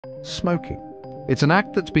Smoking. It's an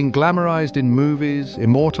act that's been glamorized in movies,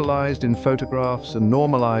 immortalized in photographs, and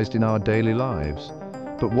normalized in our daily lives.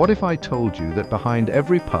 But what if I told you that behind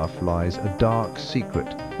every puff lies a dark secret?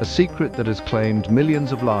 A secret that has claimed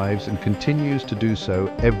millions of lives and continues to do so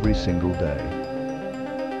every single day.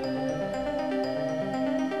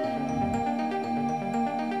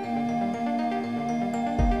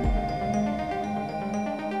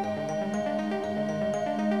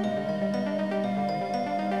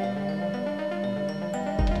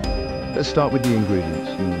 Let's start with the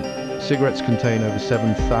ingredients. Cigarettes contain over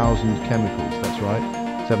 7,000 chemicals, that's right,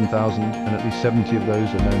 7,000, and at least 70 of those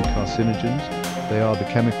are known carcinogens. They are the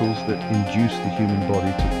chemicals that induce the human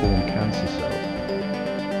body to form cancer cells.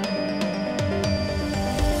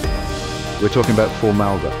 We're talking about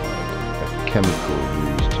formaldehyde, a chemical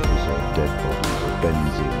used to preserve dead bodies, or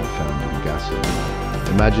benzene found in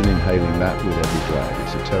gasoline. Imagine inhaling that with every drag.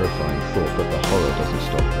 It's a terrifying thought, but the horror doesn't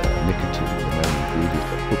stop there. Nicotine, the main ingredient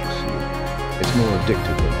that hooks you. It's more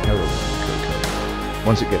addictive than heroin and cocaine.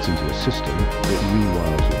 Once it gets into your system, it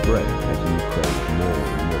rewires your brain, making you crave more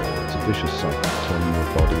and more. It's a vicious cycle, turning your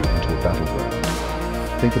body into a battleground.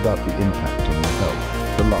 Think about the impact on your health,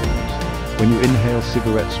 the lungs. When you inhale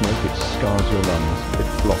cigarette smoke, it scars your lungs. It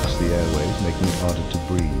blocks the airways, making it harder to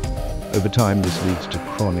breathe. Over time, this leads to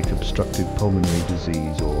chronic obstructive pulmonary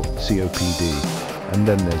disease, or COPD, and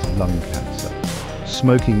then there's lung cancer.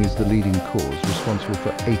 Smoking is the leading cause, responsible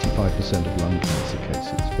for 85% of lung cancer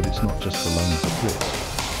cases, but it's not just the lungs at risk.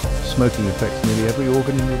 Smoking affects nearly every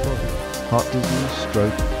organ in your body. Heart disease,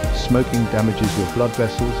 stroke. Smoking damages your blood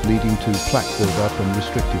vessels, leading to plaque buildup and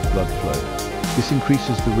restricted blood flow. This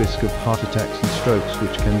increases the risk of heart attacks and strokes,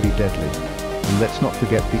 which can be deadly. And let's not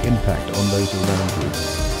forget the impact on those around you.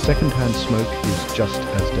 Secondhand smoke is just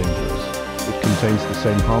as dangerous. It contains the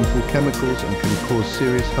same harmful chemicals and can cause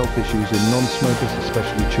serious health issues in non-smokers,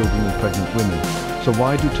 especially children and pregnant women. So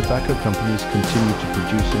why do tobacco companies continue to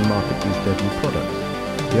produce and market these deadly products?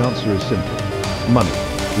 The answer is simple: money.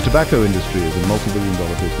 The tobacco industry is a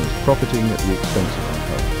multi-billion-dollar business, profiting at the expense of our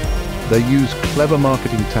health. They use clever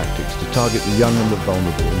marketing tactics to target the young and the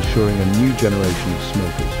vulnerable, ensuring a new generation of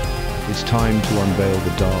smokers. It's time to unveil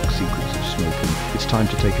the dark secrets of smoking. It's time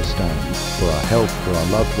to take a stand for our health, for our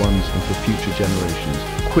loved ones, and for future generations.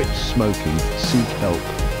 Quit smoking, seek help,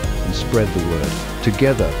 and spread the word.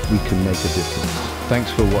 Together, we can make a difference.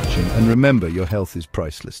 Thanks for watching, and remember, your health is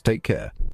priceless. Take care.